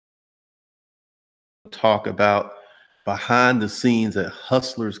talk about behind the scenes at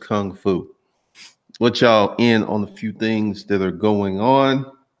Hustlers Kung Fu. Let y'all in on a few things that are going on,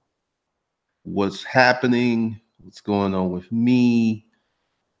 what's happening, what's going on with me,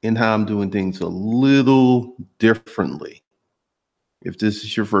 and how I'm doing things a little differently. If this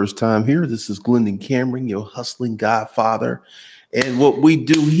is your first time here, this is Glendon Cameron, your hustling godfather. And what we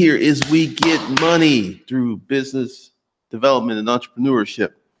do here is we get money through business development and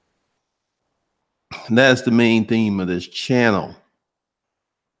entrepreneurship. And that's the main theme of this channel.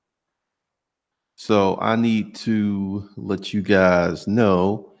 So I need to let you guys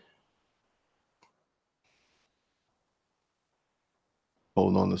know.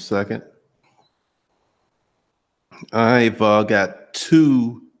 Hold on a second. I've got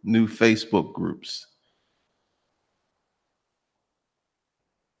 2 new Facebook groups.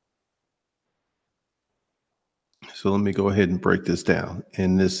 So let me go ahead and break this down.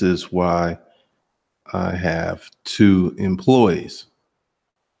 And this is why I have 2 employees.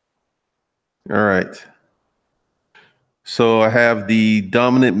 All right. So I have the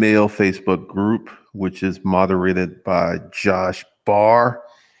Dominant Male Facebook group, which is moderated by Josh Barr.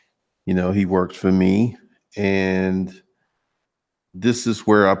 You know, he works for me. And this is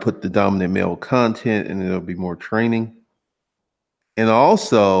where I put the dominant male content, and there'll be more training. And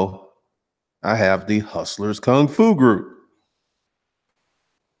also, I have the Hustlers Kung Fu group.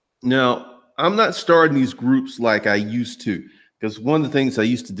 Now, I'm not starting these groups like I used to, because one of the things I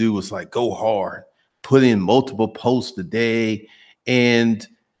used to do was like go hard, put in multiple posts a day. And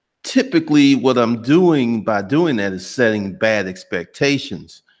typically what I'm doing by doing that is setting bad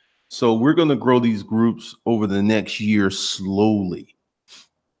expectations. So we're going to grow these groups over the next year slowly.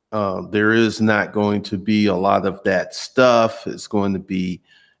 There is not going to be a lot of that stuff. It's going to be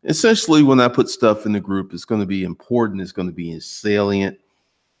essentially when I put stuff in the group, it's going to be important. It's going to be salient.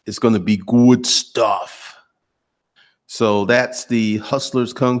 It's going to be good stuff. So that's the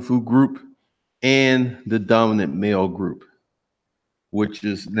Hustlers Kung Fu group and the Dominant Male group, which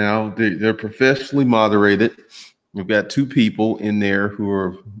is now they're professionally moderated. We've got 2 people in there who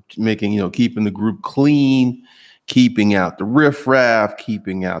are making, keeping the group clean, keeping out the riffraff,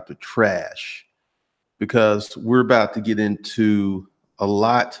 keeping out the trash, because we're about to get into a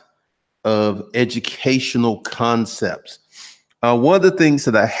lot of educational concepts. One of the things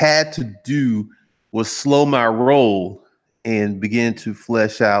that I had to do was slow my roll and begin to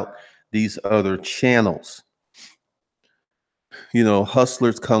flesh out these other channels.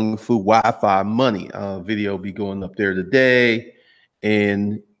 Hustlers Kung Fu Wi-Fi Money video will be going up there today.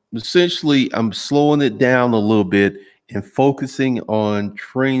 And essentially, I'm slowing it down a little bit and focusing on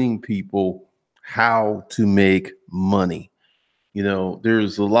training people how to make money.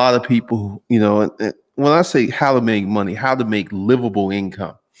 There's a lot of people, when I say how to make money, how to make livable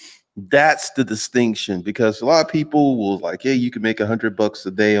income, that's the distinction, because a lot of people will like, hey, you can make $100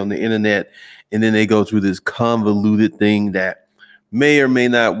 a day on the internet. And then they go through this convoluted thing that may or may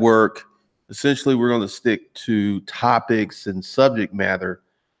not work. Essentially, we're going to stick to topics and subject matter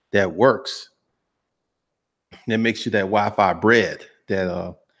that works. That makes you that Wi-Fi bread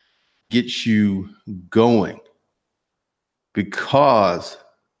that gets you going. Because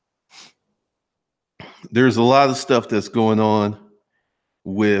there's a lot of stuff that's going on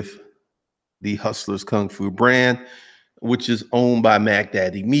with the Hustlers Kung Fu brand, which is owned by Mac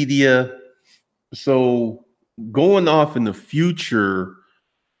Daddy Media. So going off in the future,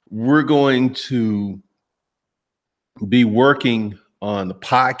 we're going to be working on the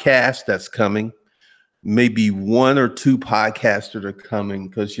podcast that's coming. Maybe 1 or 2 podcasts that are coming,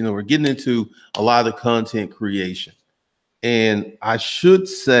 because we're getting into a lot of content creation. And I should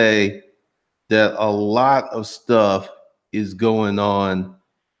say that a lot of stuff is going on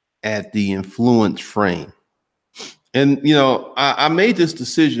at the Influence Frame. And I made this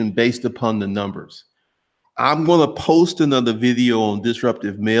decision based upon the numbers. I'm going to post another video on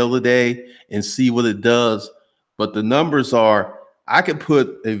Disruptive Mail today and see what it does. But the numbers are, I could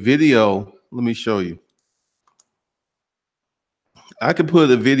put a video. Let me show you. I could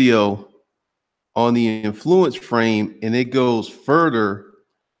put a video on the Influence Frame and it goes further,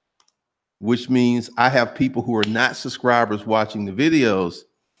 which means I have people who are not subscribers watching the videos,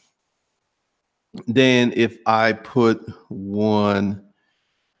 than if I put one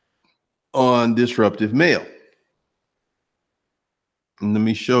on Disruptive Mail. And let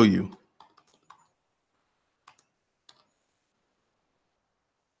me show you.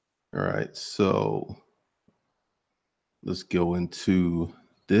 All right, so let's go into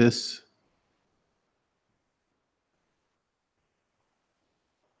this.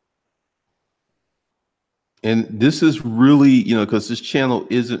 And this is really, because this channel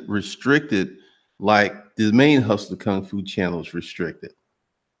isn't restricted like the main Hustler Kung Fu channel is restricted.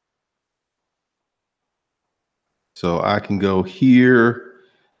 So I can go here.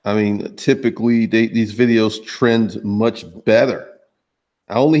 I mean, typically these videos trend much better.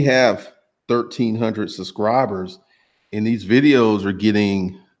 I only have 1,300 subscribers, and these videos are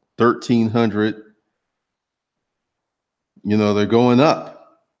getting 1,300. You know, they're going up.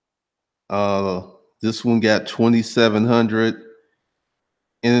 This one got 2,700.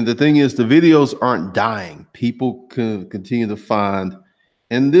 And the thing is, the videos aren't dying. People can continue to find.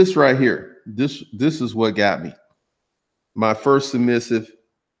 And this right here, this is what got me. My first submissive.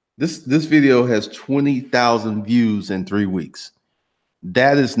 This video has 20,000 views in 3 weeks.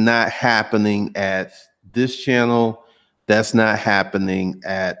 That is not happening at this channel. That's not happening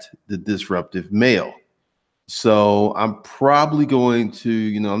at the Disruptive Male. So I'm probably going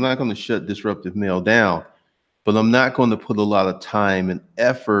to, I'm not going to shut Disruptive Male down, but I'm not going to put a lot of time and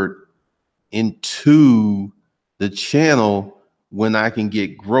effort into the channel when I can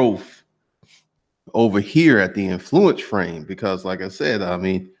get growth over here at the Influence Frame. Because like I said, I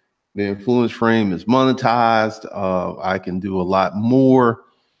mean, the Influence Frame is monetized. I can do a lot more.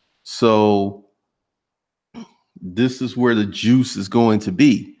 So this is where the juice is going to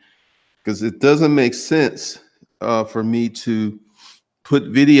be, because it doesn't make sense for me to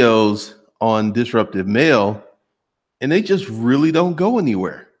put videos on Disruptive Male and they just really don't go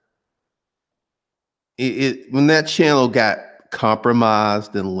anywhere. When that channel got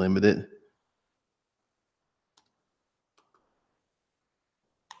compromised and limited,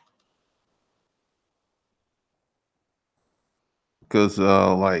 because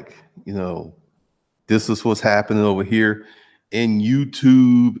this is what's happening over here, and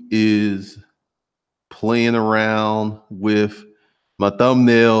YouTube is playing around with my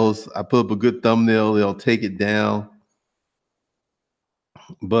thumbnails. I put up a good thumbnail, they'll take it down.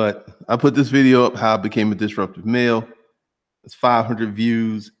 But I put this video up, how I became a Disruptive Male. It's 500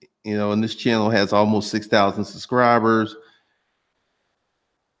 views, and this channel has almost 6,000 subscribers.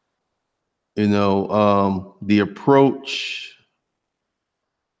 The approach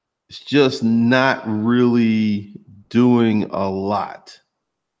is just not really doing a lot.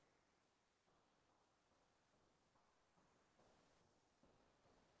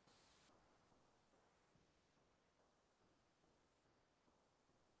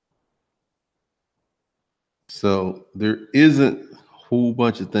 So there isn't a whole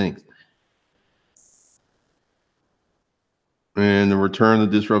bunch of things. And the return of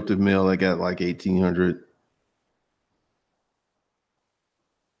Disruptive Male, I got like 1,800.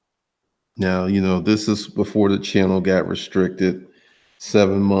 Now, this is before the channel got restricted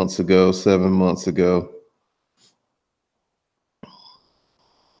 7 months ago.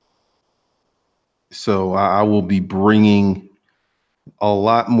 So I will be bringing a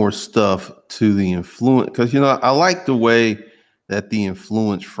lot more stuff to the Influence, because, I like the way that the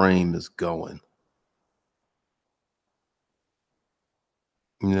Influence Frame is going.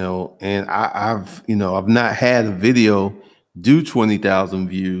 And I've not had a video do 20,000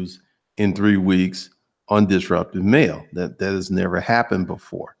 views in 3 weeks on Disruptive Male. That has never happened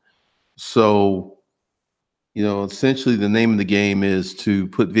before. So, essentially the name of the game is to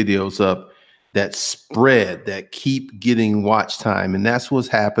put videos up that spread, that keep getting watch time. And that's what's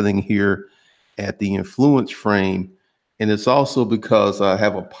happening here at the Influence Frame. And it's also because I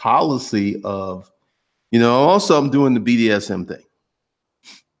have a policy of, also I'm doing the BDSM thing.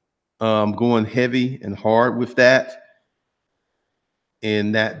 I'm going heavy and hard with that.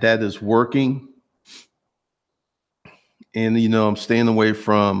 And that is working. And, I'm staying away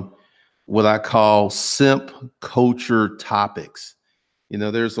from what I call simp culture topics.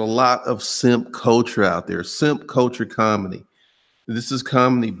 There's a lot of simp culture out there, simp culture comedy. This is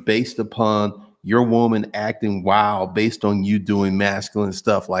comedy based upon your woman acting wild, based on you doing masculine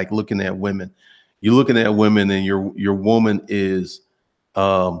stuff, like looking at women. You're looking at women and your woman is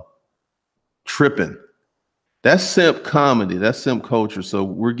tripping. That's simp comedy. That's simp culture. So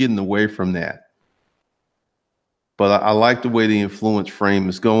we're getting away from that. But I like the way the Influence Frame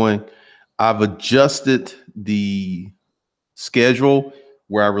is going. I've adjusted the schedule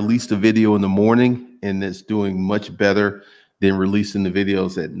where I released a video in the morning, and it's doing much better than releasing the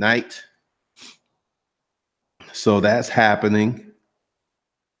videos at night. So that's happening.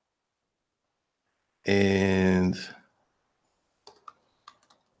 And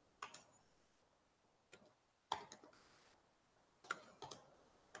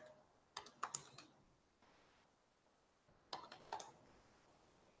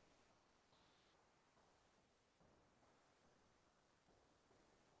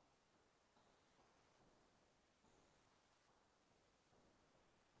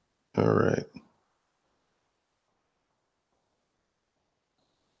all right.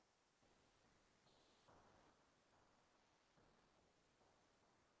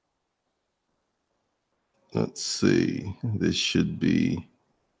 Let's see. This should be.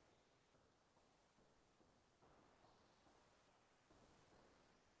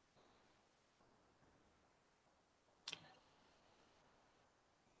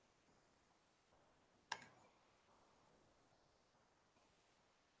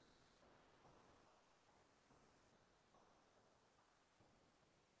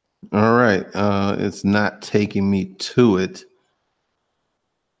 All right. It's not taking me to it.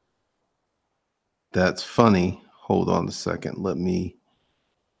 That's funny. Hold on a second. Let me.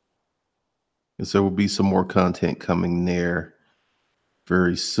 Because there will be some more content coming there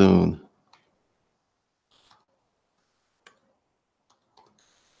very soon.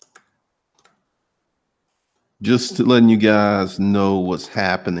 Just to letting you guys know what's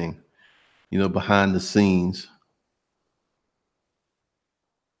happening, behind the scenes.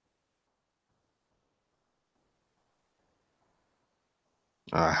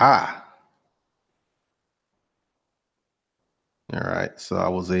 Aha. All right. So I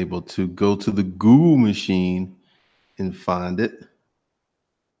was able to go to the Google machine and find it.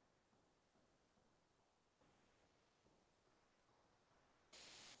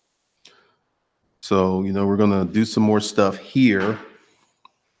 So, we're going to do some more stuff here.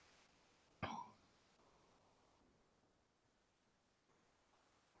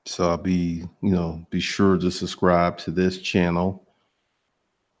 So I'll be sure to subscribe to this channel.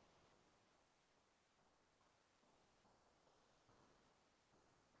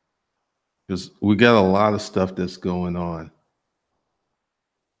 Because we got a lot of stuff that's going on.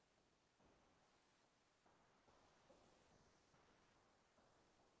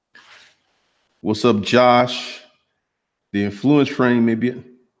 What's up, Josh? The influence frame, maybe.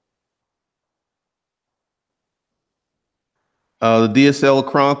 The DSL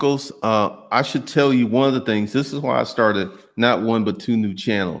Chronicles. I should tell you one of the things. This is why I started not one but two new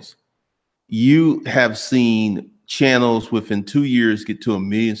channels. You have seen channels within 2 years get to 1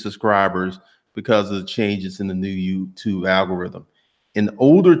 million subscribers because of the changes in the new YouTube algorithm. And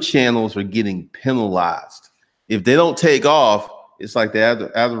older channels are getting penalized. If they don't take off, it's like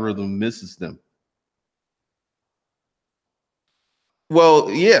the algorithm misses them.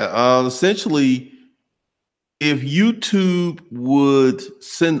 Well, yeah, essentially, if YouTube would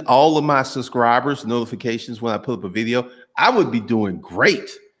send all of my subscribers notifications when I put up a video, I would be doing great,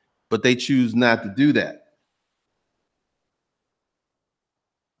 but they choose not to do that.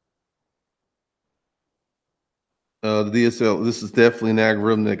 The DSL, this is definitely an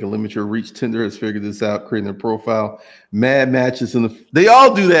algorithm that can limit your reach. Tinder has figured this out, creating a profile. Mad matches they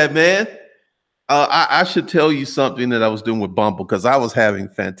all do that, man. I should tell you something that I was doing with Bumble, because I was having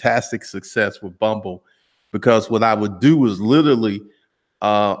fantastic success with Bumble, because what I would do was literally,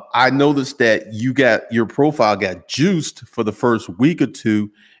 I noticed that your profile got juiced for the first week or two.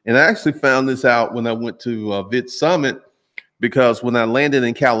 And I actually found this out when I went to Vid Summit, because when I landed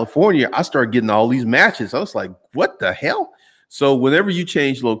in California, I started getting all these matches. I was like, what the hell? So whenever you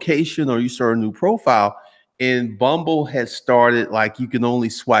change location or you start a new profile, and Bumble has started, like, you can only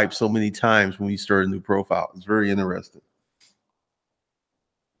swipe so many times when you start a new profile. It's very interesting.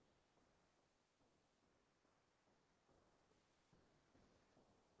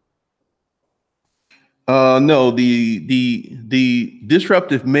 No, the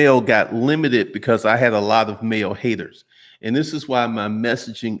disruptive male got limited because I had a lot of male haters. And this is why my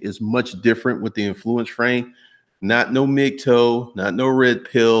messaging is much different with the influence frame. Not no MGTOW, not no red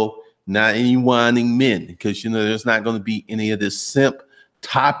pill, not any whining men, because there's not going to be any of this simp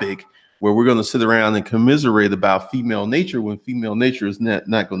topic where we're going to sit around and commiserate about female nature when female nature is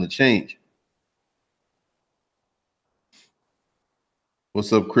not going to change.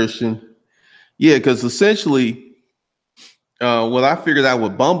 What's up, Christian? Yeah, because essentially, what I figured out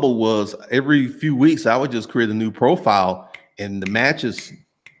with Bumble was every few weeks I would just create a new profile, and the matches,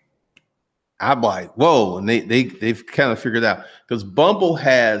 I'm like, whoa, and they've kind of figured out, because Bumble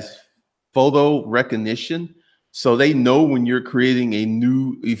has photo recognition, so they know when you're creating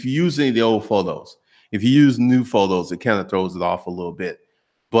if you use any of the old photos. If you use new photos, it kind of throws it off a little bit.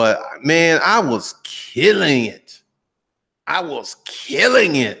 But man, I was killing it. I was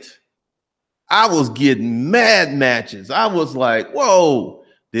killing it. I was getting mad matches. I was like, whoa.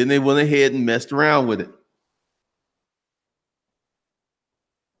 Then they went ahead and messed around with it.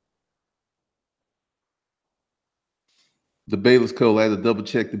 The Bayless Code, I had to double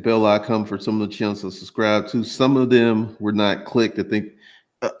check the bell icon for some of the channels to subscribe to. Some of them were not clicked. I think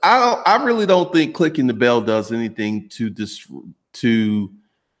I really don't think clicking the bell does anything to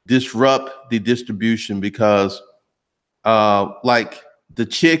disrupt the distribution, because like the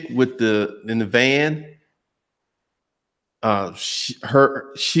chick in the van,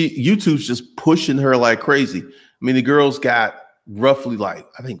 YouTube's just pushing her like crazy. I mean, the girl's got roughly like,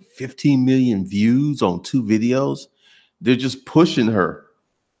 I think 15 million views on 2 videos. They're just pushing her.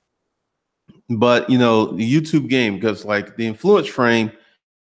 But you know, the YouTube game, because like the influence frame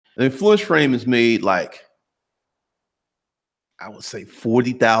is made like, I would say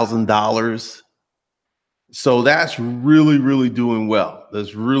 $40,000. So that's really, really doing well.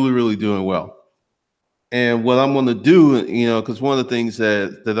 That's really, really doing well. And what I'm going to do, you know, because one of the things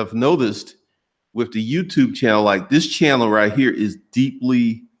that I've noticed with the YouTube channel, like this channel right here is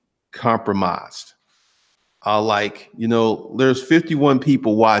deeply compromised. Like, you know, there's 51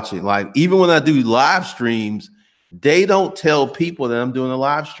 people watching. Like, even when I do live streams, they don't tell people that I'm doing a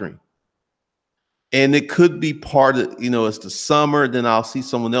live stream. And it could be part of, you know, it's the summer, then I'll see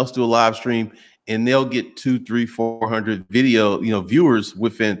someone else do a live stream and they'll get 2, 3, 400 video, you know, viewers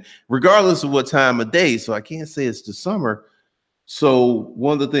within, regardless of what time of day. So I can't say it's the summer. So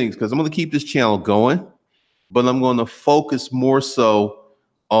one of the things, because I'm going to keep this channel going, but I'm going to focus more so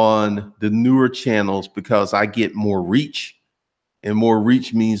on the newer channels because I get more reach, and more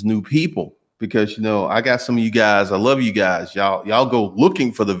reach means new people. Because, you know, I got some of you guys, I love you guys. Y'all go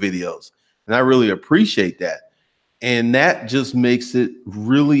looking for the videos, and I really appreciate that. And that just makes it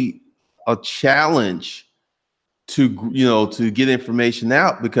really a challenge to, you know, to get information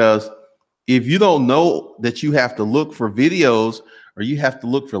out, because if you don't know that you have to look for videos or you have to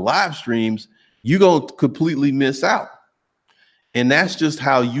look for live streams, you're going to completely miss out. And that's just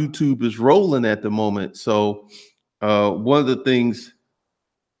how YouTube is rolling at the moment. So one of the things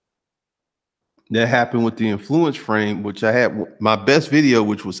that happened with the influence frame, which I had my best video,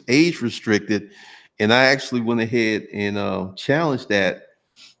 which was age restricted, and I actually went ahead and challenged that,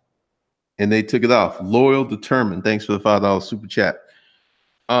 and they took it off. Loyal, determined. Thanks for the $5 super chat.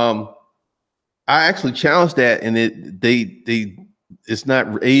 I actually challenged that, and it's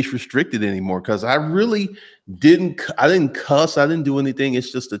not age restricted anymore, because I really didn't cuss, I didn't do anything.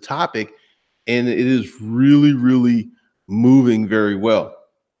 It's just a topic, and it is really, really moving very well.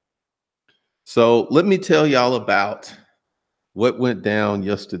 So let me tell y'all about what went down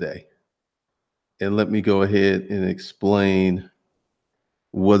yesterday, and let me go ahead and explain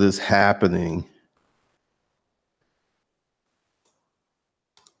what is happening.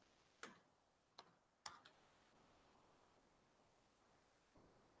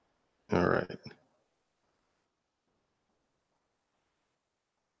 All right.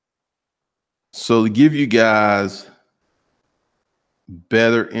 So to give you guys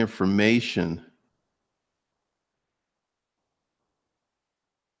better information,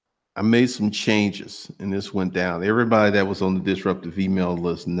 I made some changes, and this went down. Everybody that was on the disruptive email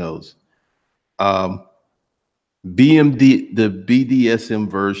list knows. BMD, the BDSM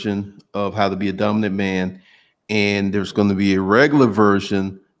version of how to be a dominant man, and there's going to be a regular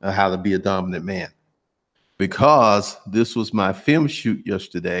version of how to be a dominant man. Because this was my film shoot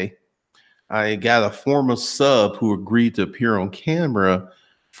yesterday, I got a former sub who agreed to appear on camera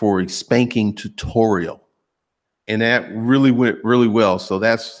for a spanking tutorial. And that really went really well. So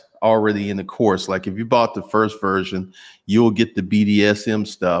that's already in the course. Like if you bought the first version, you'll get the BDSM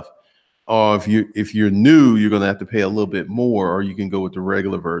stuff. Or if you're new, you're going to have to pay a little bit more, or you can go with the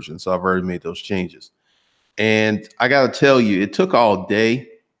regular version. So I've already made those changes. And I got to tell you, it took all day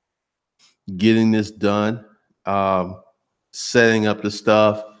getting this done, setting up the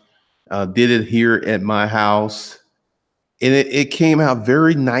stuff. Did it here at my house, and it came out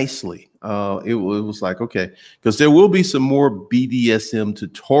very nicely. It was like, okay, because there will be some more BDSM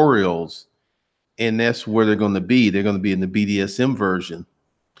tutorials, and that's where they're going to be. They're going to be in the BDSM version,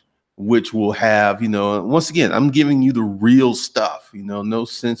 which will have, you know, once again, I'm giving you the real stuff, you know, no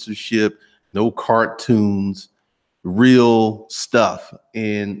censorship, no cartoons, real stuff.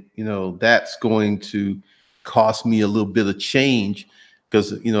 And, you know, that's going to cost me a little bit of change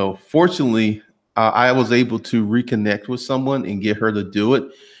because, you know, fortunately, I was able to reconnect with someone and get her to do it,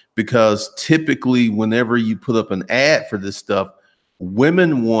 because typically whenever you put up an ad for this stuff,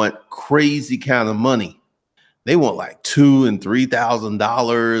 women want crazy kind of money. They want like $2,000 and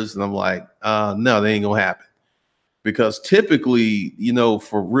 $3,000. And I'm like, no, that ain't gonna happen. Because typically, you know,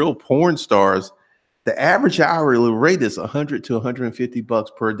 for real porn stars, the average hourly rate is 100 to 150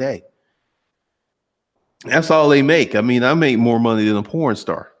 bucks per day. That's all they make. I mean, I make more money than a porn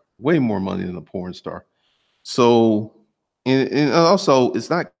star, way more money than a porn star. So, and also it's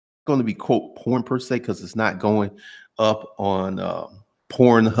not going to be quote porn per se, because it's not going up on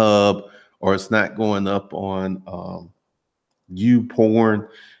Pornhub, or it's not going up on YouPorn.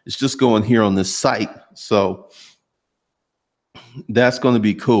 It's just going here on this site. So that's going to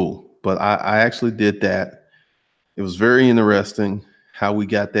be cool. But I actually did that. It was very interesting how we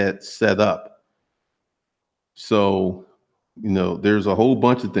got that set up. So, there's a whole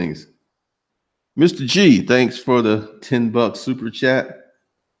bunch of things. Mr. G, thanks for the $10 super chat.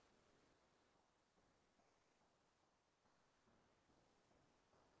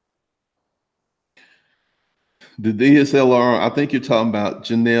 The DSLR, I think you're talking about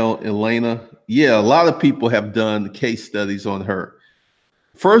Janelle Elena. Yeah, a lot of people have done case studies on her.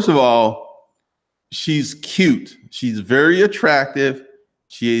 First of all, she's cute. She's very attractive.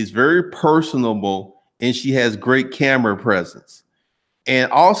 She is very personable, and she has great camera presence.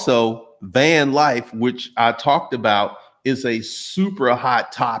 And also, van life, which I talked about, is a super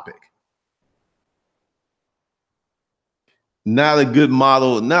hot topic. Not a good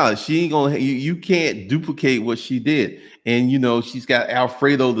model. No, she ain't gonna. You can't duplicate what she did. And she's got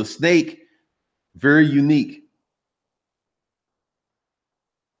Alfredo the snake, very unique.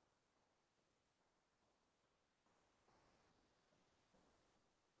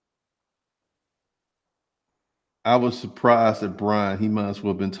 I was surprised at Brian. He might as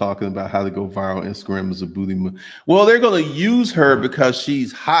well have been talking about how to go viral on Instagram as a booty move. Well, they're going to use her because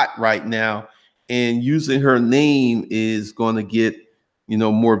she's hot right now, and using her name is going to get,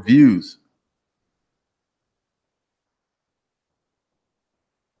 more views.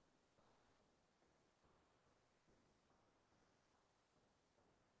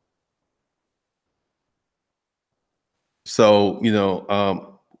 So,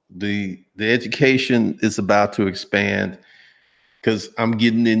 the education is about to expand because I'm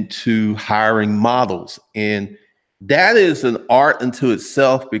getting into hiring models, and that is an art unto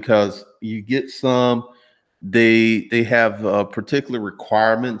itself because you get some, they have particular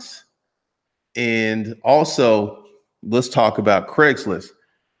requirements. And also, let's talk about Craigslist.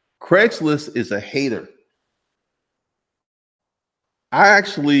 Craigslist is a hater. I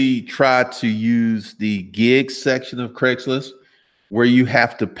actually try to use the gigs section of Craigslist where you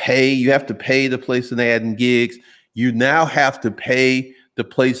have to pay. You have to pay to place an ad in gigs. You now have to pay to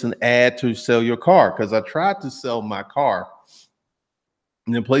place an ad to sell your car. Because I tried to sell my car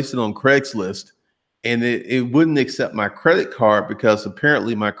and then place it on Craigslist, and it wouldn't accept my credit card because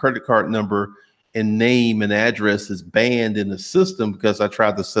apparently my credit card number and name and address is banned in the system because I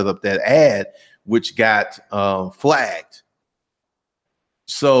tried to set up that ad, which got flagged.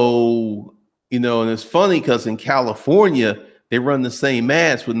 So, and it's funny because in California, they run the same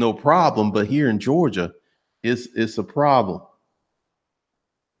ads with no problem, but here in Georgia, it's a problem.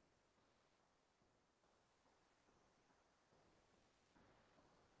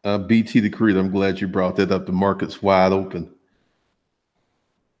 BT the Creed, I'm glad you brought that up. The market's wide open.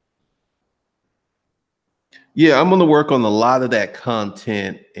 Yeah, I'm going to work on a lot of that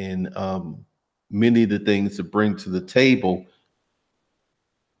content and many of the things to bring to the table.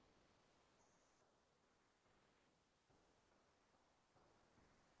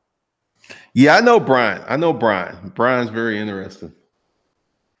 Yeah, I know Brian. I know Brian. Brian's very interesting.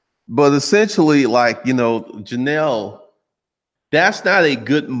 But essentially, like, Janelle, that's not a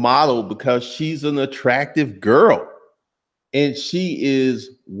good model because she's an attractive girl and she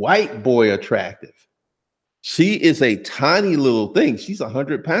is white boy attractive. She is a tiny little thing. She's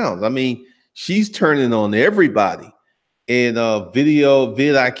 100 pounds. I mean, she's turning on everybody. And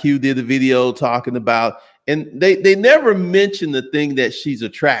vidIQ did a video talking about, and they never mention the thing that she's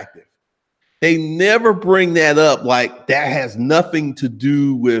attractive. They never bring that up. Like that has nothing to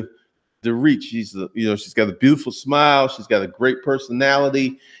do with the reach. She's got a beautiful smile. She's got a great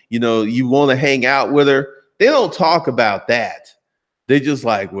personality. You want to hang out with her. They don't talk about that. They just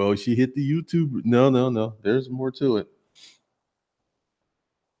like, well, she hit the YouTube. No, no, no. There's more to it.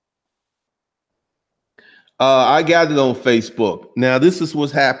 I got it on Facebook. Now, this is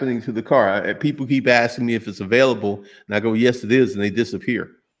what's happening to the car. People keep asking me if it's available, and I go, yes, it is, and they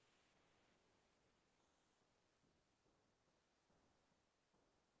disappear.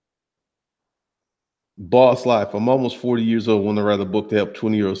 Boss Life. I'm almost 40 years old. Want to write a book to help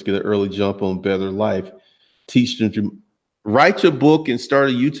 20-year-olds get an early jump on better life. Teach them to write your book and start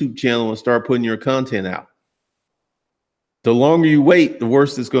a YouTube channel and start putting your content out. The longer you wait, the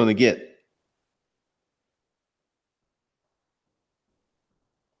worse it's going to get.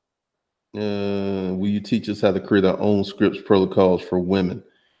 Will you teach us how to create our own scripts protocols for women?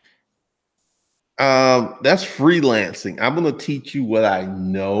 That's freelancing. I'm going to teach you what I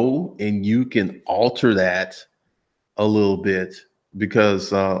know, and you can alter that a little bit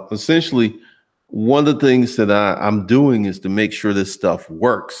because essentially, one of the things that I'm doing is to make sure this stuff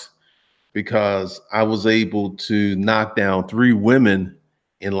works because I was able to knock down 3 women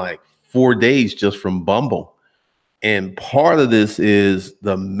in like 4 days just from Bumble. And part of this is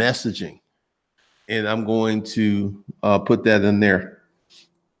the messaging. and I'm going to put that in there.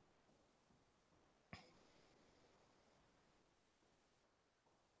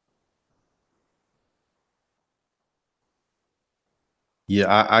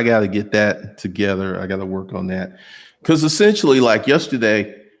 Yeah, I got to get that together. I got to work on that because essentially, like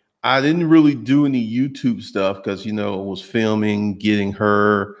yesterday, I didn't really do any YouTube stuff because I was filming, getting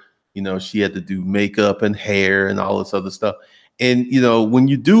her. She had to do makeup and hair and all this other stuff. And when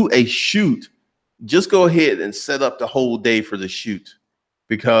you do a shoot, just go ahead and set up the whole day for the shoot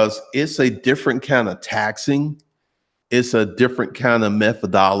because it's a different kind of taxing. It's a different kind of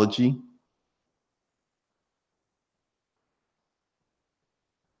methodology.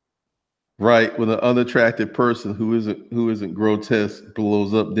 Right, with an unattractive person who isn't grotesque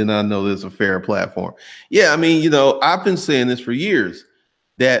blows up, then I know there's a fair platform. Yeah, I mean, I've been saying this for years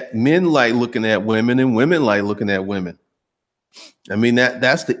that men like looking at women and women like looking at women. I mean,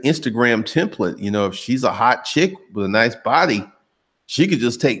 that's the Instagram template. If she's a hot chick with a nice body, she could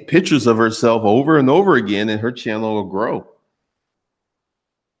just take pictures of herself over and over again and her channel will grow.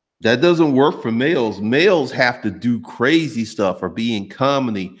 That doesn't work for males. Males have to do crazy stuff or be in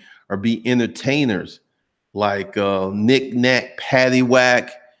comedy or be entertainers like Nick Nack, Patty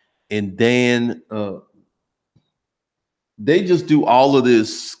Whack, and Dan. They just do all of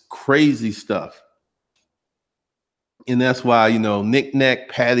this crazy stuff. And that's why, Nick Nack,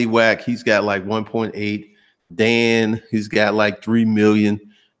 Patty Whack, he's got like 1.8. Dan, he's got like 3 million,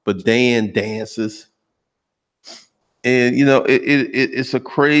 but Dan dances. And, it's a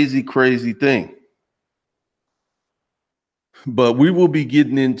crazy, crazy thing. But we will be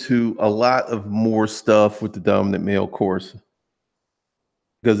getting into a lot of more stuff with the dominant male course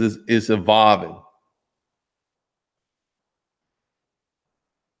because it's evolving.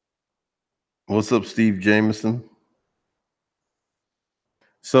 What's up, Steve Jameson?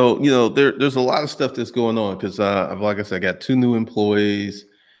 So, there's a lot of stuff that's going on because, like I said, I got 2 new employees.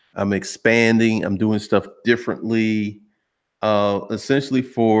 I'm expanding. I'm doing stuff differently. Essentially,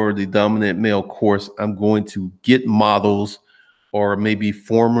 for the dominant male course, I'm going to get models or maybe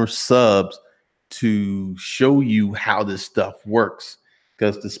former subs to show you how this stuff works.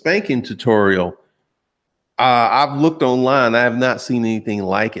 Because the spanking tutorial, I've looked online. I have not seen anything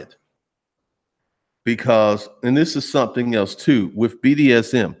like it. Because, and this is something else too, with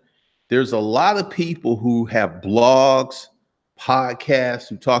BDSM, there's a lot of people who have blogs, podcasts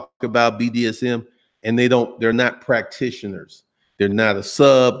who talk about BDSM, and they're not practitioners. They're not a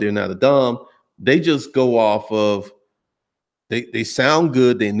sub, they're not a dom. They just go off of they sound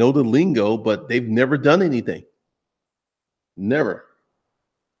good, they know the lingo, but they've never done anything. Never.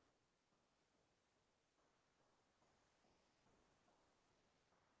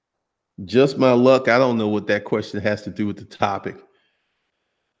 Just my luck. I don't know what that question has to do with the topic.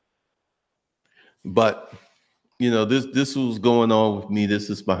 But this was going on with me. This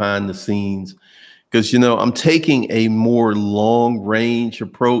is behind the scenes because I'm taking a more long range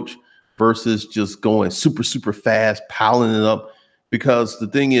approach versus just going super super fast, piling it up. Because the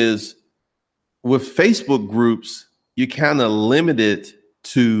thing is, with Facebook groups, you kind of limited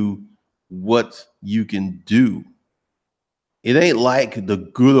to what you can do. It ain't like the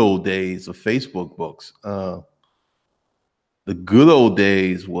good old days of Facebook books. The good old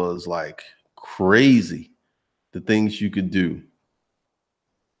days was like crazy. The things you could do.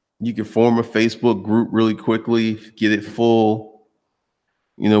 You can form a Facebook group really quickly, get it full.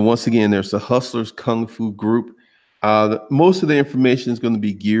 Once again, there's the Hustlers Kung Fu group. Most of the information is going to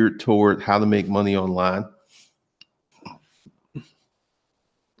be geared toward how to make money online.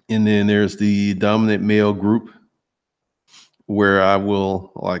 And then there's the Dominant Male group where I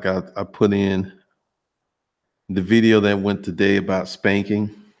will, like I put in the video that went today about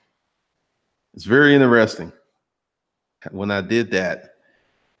spanking. It's very interesting. When I did that,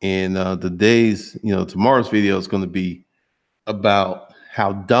 and the days, tomorrow's video is going to be about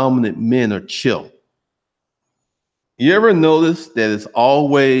how dominant men are chill. You ever notice that it's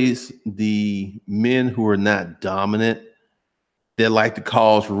always the men who are not dominant that like to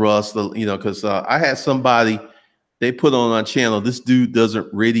cause rust? Because I had somebody, they put on our channel, this dude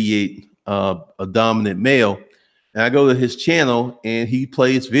doesn't radiate a dominant male. And I go to his channel and he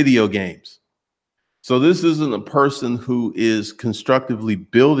plays video games. So this isn't a person who is constructively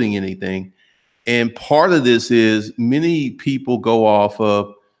building anything. And part of this is many people go off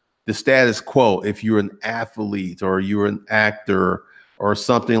of the status quo. If you're an athlete or you're an actor or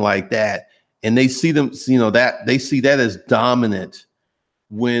something like that, and they see them, that they see that as dominant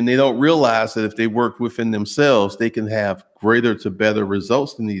when they don't realize that if they work within themselves, they can have greater to better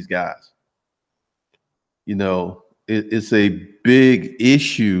results than these guys. It's a big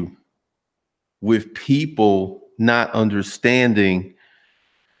issue with people not understanding,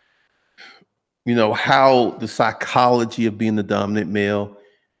 how the psychology of being the dominant male,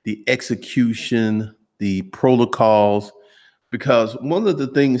 the execution, the protocols. Because one of the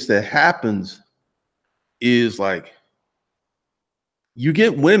things that happens is like you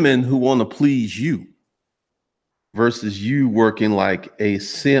get women who want to please you versus you working like a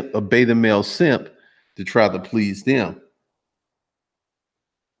simp, a beta male simp to try to please them.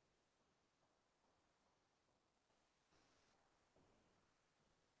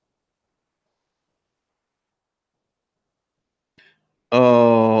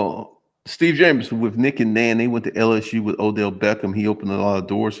 Uh, Steve James with Nick and Nan, they went to LSU with Odell Beckham. He opened a lot of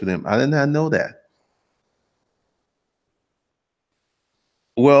doors for them. I did not know that.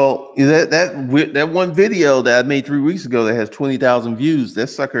 Well, that one video that I made 3 weeks ago that has 20,000 views, that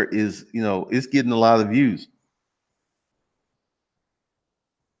sucker is, it's getting a lot of views.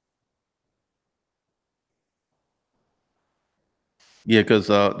 Yeah, because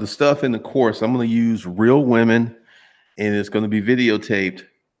the stuff in the course, I'm going to use real women, and it's going to be videotaped.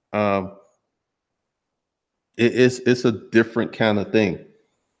 Um, it's a different kind of thing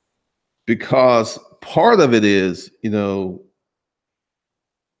because part of it is,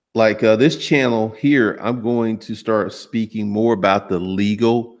 like this channel here, I'm going to start speaking more about the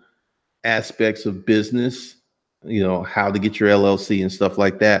legal aspects of business, how to get your LLC and stuff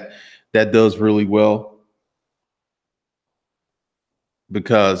like that. That does really well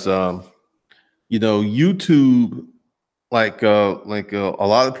because, YouTube, a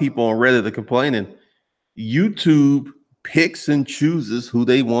lot of people on Reddit are complaining, YouTube picks and chooses who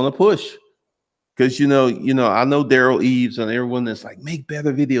they want to push. Because I know Daryl Eves and everyone that's like, make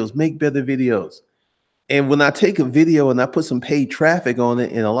better videos, make better videos. And when I take a video and I put some paid traffic on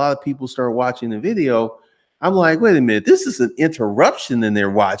it and a lot of people start watching the video, I'm like, wait a minute, this is an interruption and they're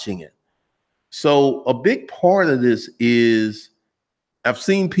watching it. So a big part of this is I've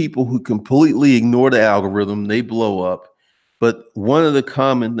seen people who completely ignore the algorithm, they blow up. But one of the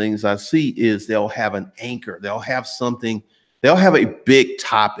common things I see is they'll have an anchor, they'll have something, they'll have a big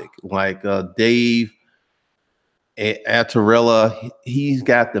topic like Dave Attarella, he's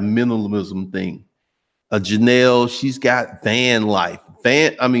got the minimalism thing. Janelle, she's got van life.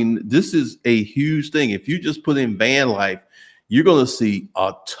 This is a huge thing. If you just put in van life, you're going to see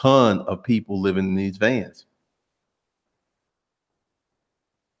a ton of people living in these vans.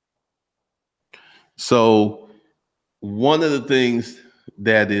 So one of the things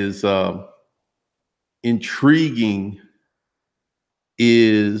that is intriguing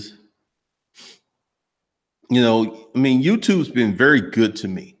is, YouTube's been very good to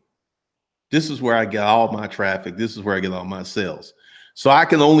me. This is where I get all my traffic. This is where I get all my sales. So I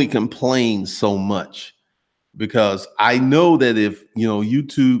can only complain so much because I know that if,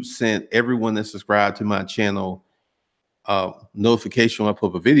 YouTube sent everyone that subscribed to my channel notification when I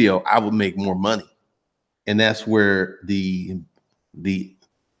put up a video, I would make more money. And that's where the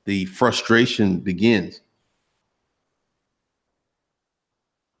frustration begins.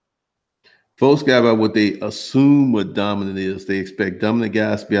 Folks got about what they assume what dominant is. They expect dominant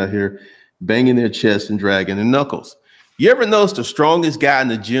guys to be out here banging their chest and dragging their knuckles. You ever notice the strongest guy in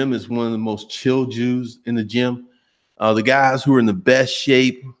the gym is one of the most chill Jews in the gym? The guys who are in the best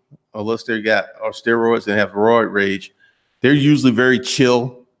shape, unless they got steroids and have roid rage, they're usually very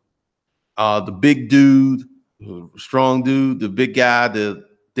chill. The big dude, strong dude, the big guy,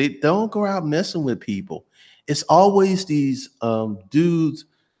 they don't go out messing with people. It's always these dudes,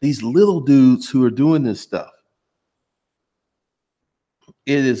 these little dudes who are doing this stuff.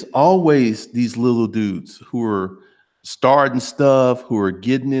 It is always these little dudes who are starting stuff, who are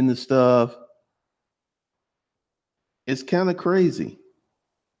getting into stuff. It's kind of crazy.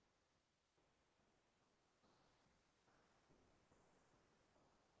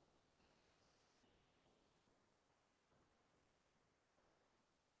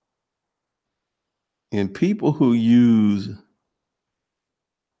 And people who use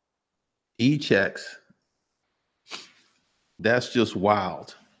e-checks, that's just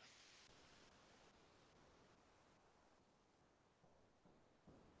wild.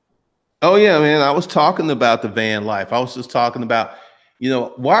 Oh yeah, man. I was talking about the van life. I was just talking about,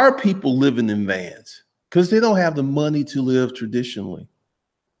 why are people living in vans? Because they don't have the money to live traditionally.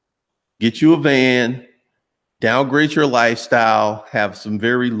 Get you a van, downgrade your lifestyle, have some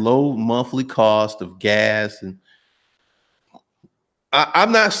very low monthly cost of gas. And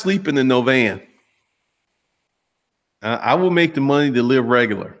I'm not sleeping in no van. I will make the money to live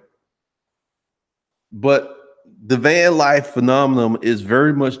regular. But the van life phenomenon is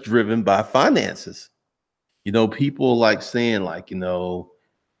very much driven by finances. People like saying like,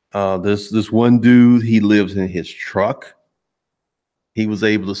 This one dude, he lives in his truck. He was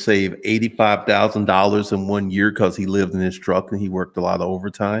able to save $85,000 in 1 year because he lived in his truck and he worked a lot of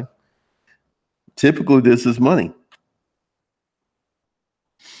overtime. Typically, this is money.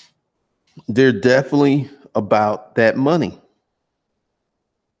 They're definitely about that money.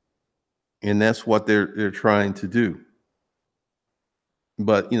 And that's what they're trying to do.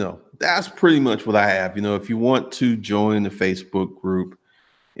 But, that's pretty much what I have. If you want to join the Facebook group,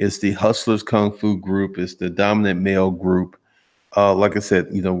 it's the Hustlers Kung Fu group. It's the Dominant Male group. Like I said,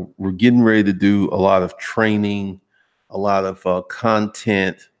 we're getting ready to do a lot of training, a lot of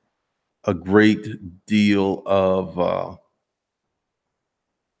content, a great deal of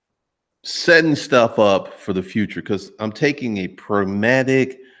setting stuff up for the future because I'm taking a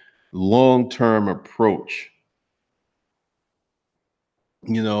pragmatic, long-term approach.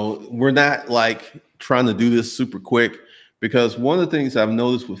 We're not like trying to do this super quick because one of the things I've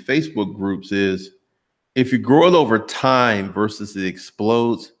noticed with Facebook groups is if you grow it over time versus it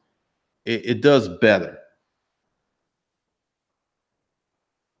explodes, it does better.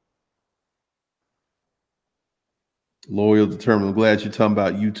 Loyal, determined. I'm glad you're talking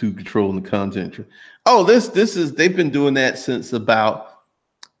about YouTube controlling the content. Oh, this is they've been doing that since about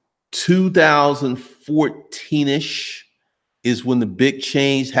 2014-ish is when the big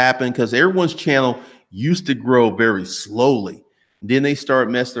change happened because everyone's channel used to grow very slowly. Then they start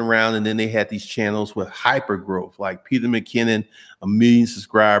messing around, and then they had these channels with hyper growth, like Peter McKinnon, 1 million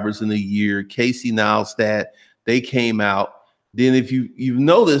subscribers in a year. Casey Neistat, they came out. Then if you've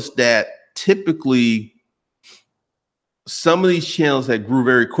noticed that typically some of these channels that grew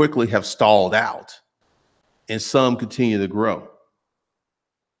very quickly have stalled out, and some continue to grow.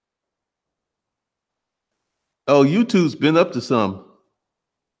 Oh, YouTube's been up to some.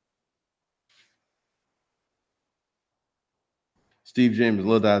 Steve James,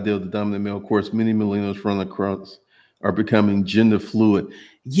 love the idea of the dominant male. Of course, many millennials from across are becoming gender fluid.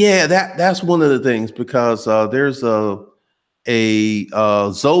 Yeah, that's one of the things because there's a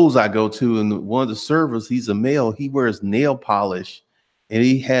Zoes I go to, and one of the servers, he's a male. He wears nail polish, and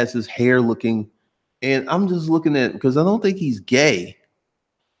he has his hair looking. And I'm just looking at because I don't think he's gay.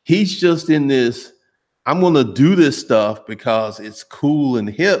 He's just in this. I'm going to do this stuff because it's cool and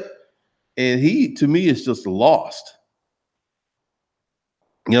hip. And he, to me, is just lost.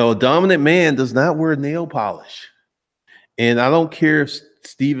 A dominant man does not wear nail polish. And I don't care if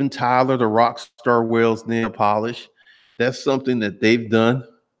Steven Tyler, the rock star, wears nail polish. That's something that they've done.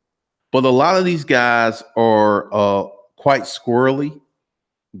 But a lot of these guys are quite squirrely.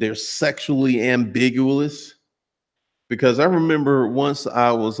 They're sexually ambiguous. Because I remember once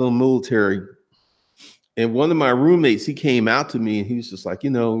I was in the military, and one of my roommates, he came out to me and he was just like,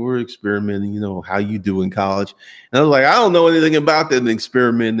 we're experimenting, how you do in college. And I was like, I don't know anything about that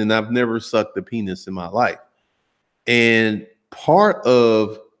experiment, and I've never sucked a penis in my life. And part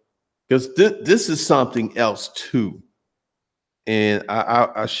of, because this is something else too. And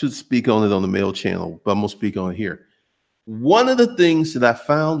I should speak on it on the male channel, but I'm going to speak on it here. One of the things that I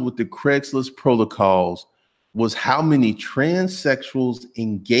found with the Craigslist protocols was how many transsexuals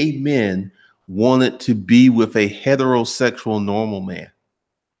and gay men wanted to be with a heterosexual normal man.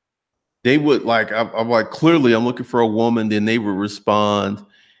 They would like, I'm like, clearly I'm looking for a woman. Then they would respond.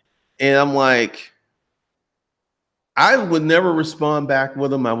 And I'm like, I would never respond back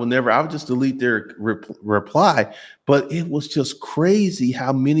with them. I would just delete their reply. But it was just crazy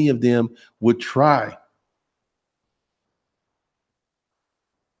how many of them would try.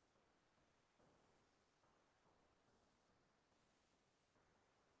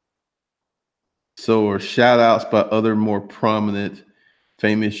 So are shout outs by other more prominent,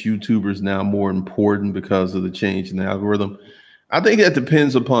 famous YouTubers now more important because of the change in the algorithm? I think that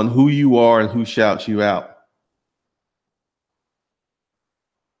depends upon who you are and who shouts you out.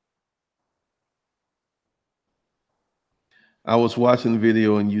 I was watching the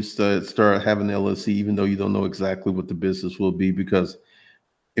video and you start having LLC, even though you don't know exactly what the business will be because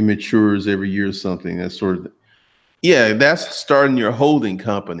it matures every year or something. That's sort of, yeah, that's starting your holding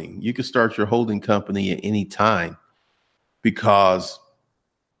company. You can start your holding company at any time because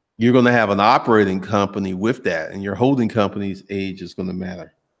you're going to have an operating company with that, and your holding company's age is going to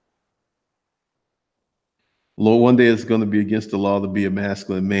matter. Lord, one day it's going to be against the law to be a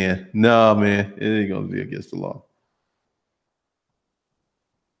masculine man. No, man, it ain't going to be against the law.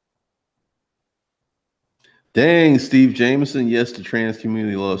 Dang, Steve Jameson. Yes, the trans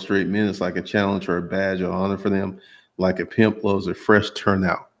community loves straight men. It's like a challenge or a badge of honor for them, like a pimp loves a fresh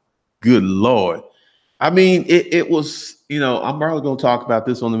turnout. Good Lord. I mean, it was, I'm probably going to talk about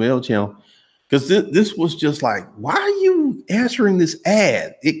this on the male channel Because this was just like, why are you answering this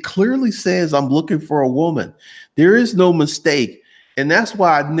ad? It clearly says I'm looking for a woman. There is no mistake. And that's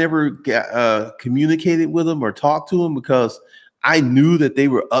why I never got, communicated with them or talked to them, because I knew that they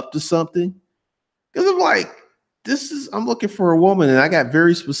were up to something. Because I'm like, I'm looking for a woman. And I got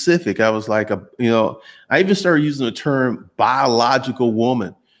very specific. I was like, I even started using the term biological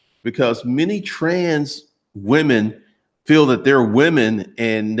woman, because many trans women feel that they're women,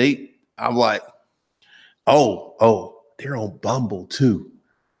 and I'm like, oh, they're on Bumble too.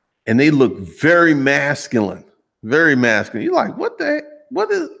 And they look very masculine, very masculine. You're like, what the heck?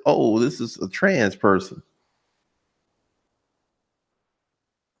 This is a trans person.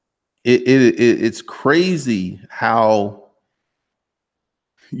 It's crazy how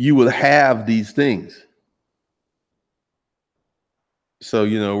you would have these things. So,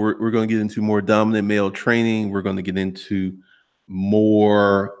 we're going to get into more dominant male training. We're going to get into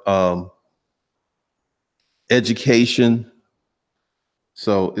more education.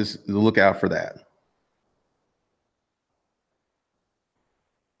 So look out for that.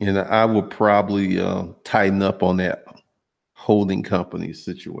 And I will probably tighten up on that holding company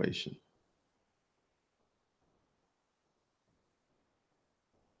situation.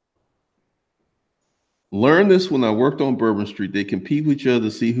 Learned this when I worked on Bourbon Street. They compete with each other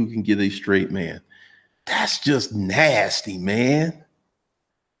to see who can get a straight man. That's just nasty, man.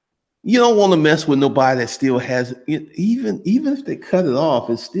 You don't want to mess with nobody that still has it. Even if they cut it off,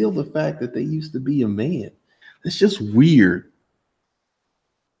 it's still the fact that they used to be a man. It's just weird.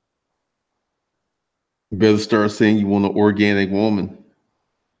 You better start saying you want an organic woman.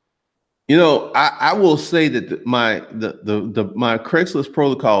 I will say that my Craigslist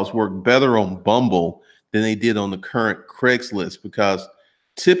protocols work better on Bumble than they did on the current Craigslist, because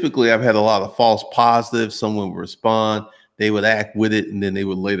typically I've had a lot of false positives. Someone would respond, they would act with it, and then they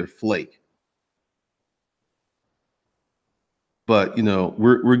would later flake. But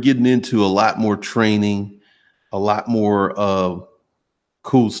we're getting into a lot more training, a lot more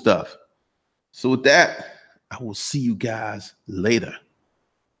cool stuff. So with that, I will see you guys later.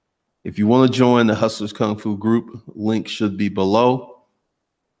 If you want to join the Hustlers Kung Fu group, link should be below.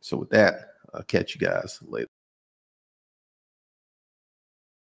 So with that, I'll catch you guys later.